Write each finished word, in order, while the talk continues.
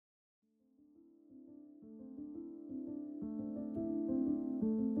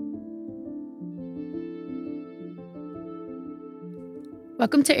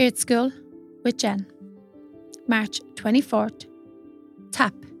Welcome to Earth School with Jen. March 24th.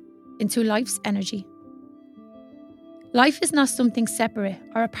 Tap into life's energy. Life is not something separate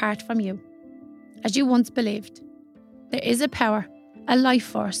or apart from you, as you once believed. There is a power, a life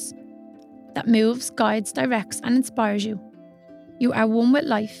force, that moves, guides, directs, and inspires you. You are one with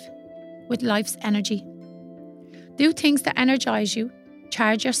life, with life's energy. Do things that energize you,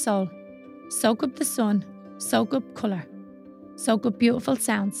 charge your soul, soak up the sun, soak up colour, soak up beautiful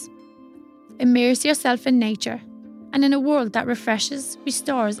sounds. Immerse yourself in nature and in a world that refreshes,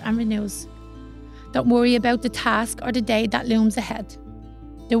 restores and renews. Don't worry about the task or the day that looms ahead.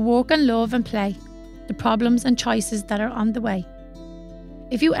 The work and love and play, the problems and choices that are on the way.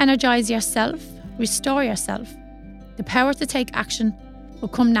 If you energise yourself, restore yourself, the power to take action will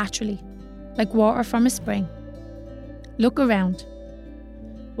come naturally, like water from a spring. Look around.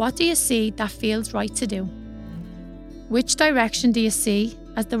 What do you see that feels right to do? Which direction do you see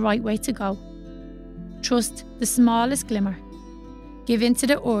as the right way to go? Trust the smallest glimmer. Give in to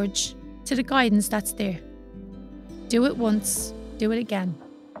the urge, to the guidance that's there. Do it once, do it again.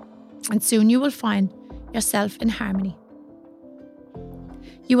 And soon you will find yourself in harmony.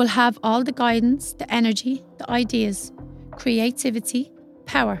 You will have all the guidance, the energy, the ideas, creativity,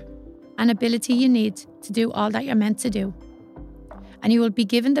 power, and ability you need to do all that you're meant to do. And you will be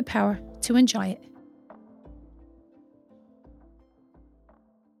given the power to enjoy it.